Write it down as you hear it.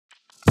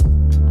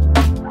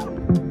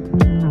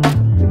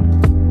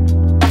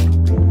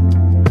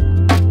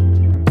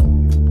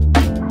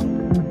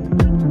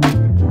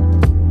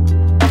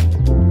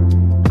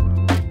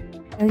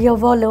Jag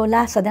valde att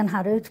läsa den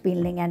här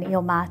utbildningen i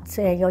och med att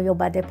jag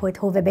jobbade på ett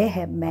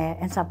HVB-hem med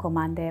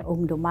ensamkommande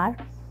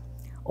ungdomar.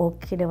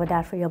 Och det var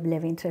därför jag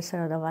blev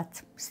intresserad av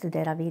att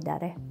studera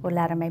vidare och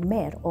lära mig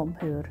mer om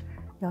hur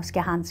jag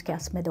ska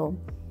handskas med de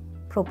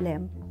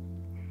problem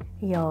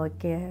jag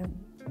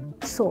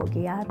såg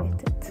i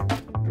arbetet.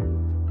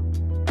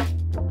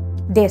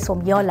 Det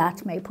som jag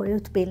lärt mig på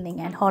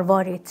utbildningen har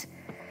varit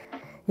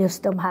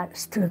just de här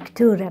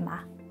strukturerna.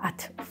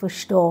 Att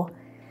förstå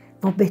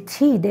vad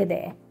betyder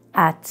det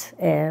att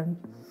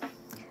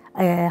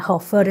ha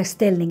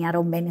föreställningar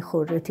om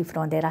människor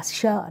utifrån deras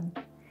kön,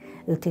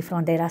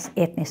 utifrån deras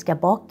etniska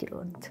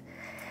bakgrund,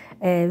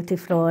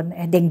 utifrån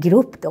den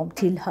grupp de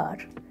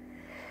tillhör.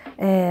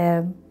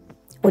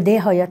 Och det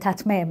har jag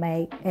tagit med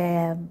mig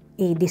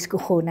i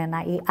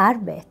diskussionerna i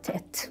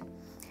arbetet.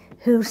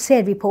 Hur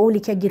ser vi på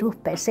olika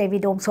grupper? Ser vi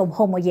dem som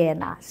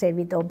homogena? Ser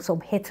vi dem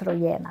som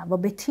heterogena? Vad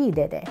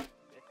betyder det?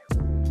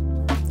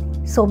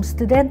 Som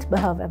student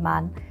behöver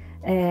man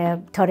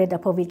ta reda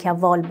på vilka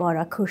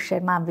valbara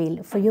kurser man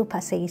vill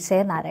fördjupa sig i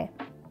senare.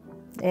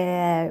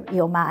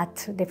 I och med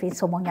att det finns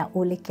så många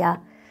olika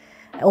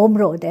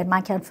områden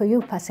man kan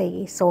fördjupa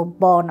sig i, som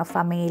barn och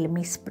familj,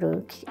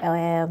 missbruk,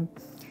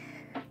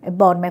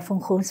 barn med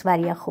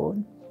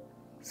funktionsvariation.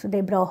 Så det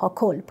är bra att ha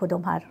koll på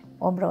de här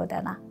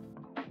områdena.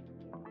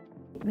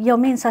 Jag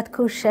minns att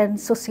kursen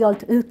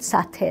socialt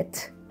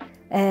utsatthet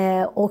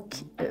och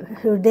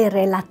hur det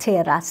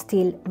relateras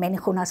till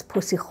människornas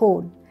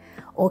position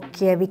och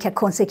vilka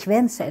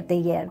konsekvenser det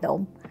ger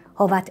dem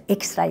har varit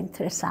extra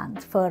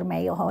intressant för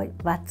mig och har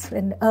varit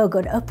en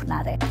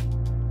ögonöppnare.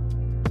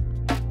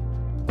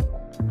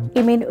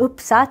 I min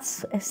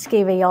uppsats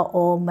skriver jag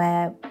om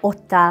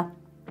 8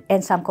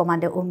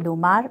 ensamkommande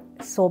ungdomar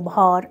som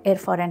har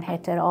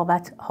erfarenheter av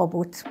att ha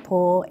bott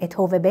på ett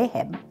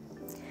HVB-hem.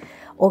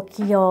 Och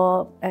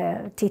jag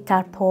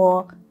tittar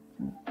på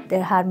det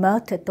här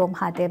mötet de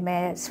hade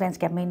med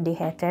svenska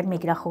myndigheter,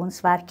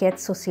 Migrationsverket,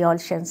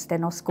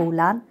 socialtjänsten och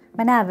skolan.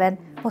 Men även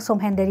vad som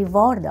händer i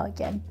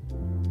vardagen.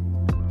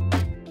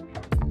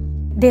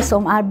 Det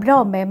som är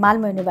bra med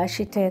Malmö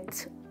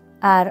universitet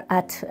är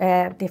att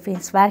det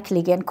finns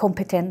verkligen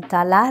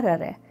kompetenta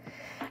lärare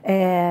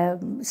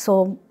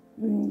som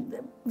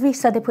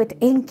visade på ett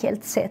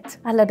enkelt sätt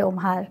alla de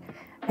här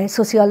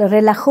sociala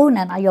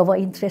relationerna jag var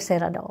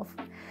intresserad av.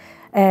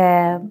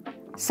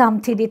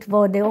 Samtidigt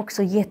var det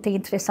också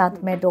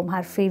jätteintressant med de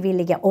här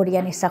frivilliga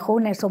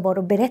organisationer som var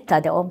och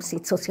berättade om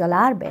sitt sociala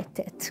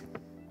arbetet.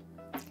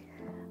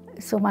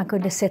 Så man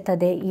kunde sätta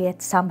det i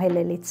ett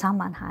samhälleligt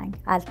sammanhang,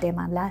 allt det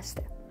man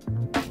läste.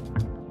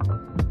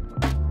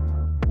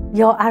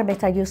 Jag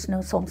arbetar just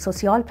nu som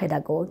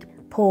socialpedagog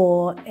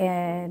på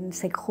en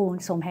sektion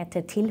som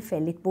heter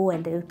tillfälligt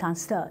boende utan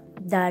stöd.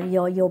 Där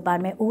jag jobbar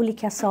med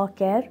olika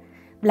saker,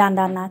 bland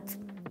annat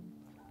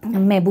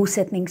med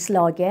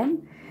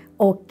bosättningslagen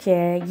och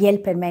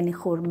hjälper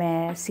människor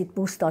med sitt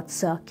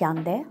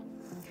bostadssökande.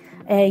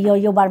 Jag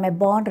jobbar med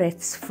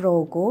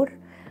barnrättsfrågor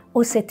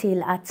och ser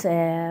till att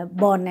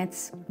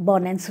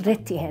barnens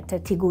rättigheter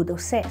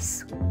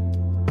tillgodoses.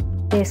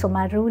 Det som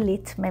är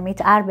roligt med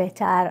mitt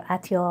arbete är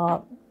att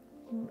jag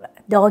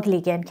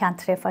dagligen kan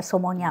träffa så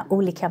många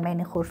olika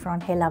människor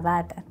från hela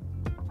världen.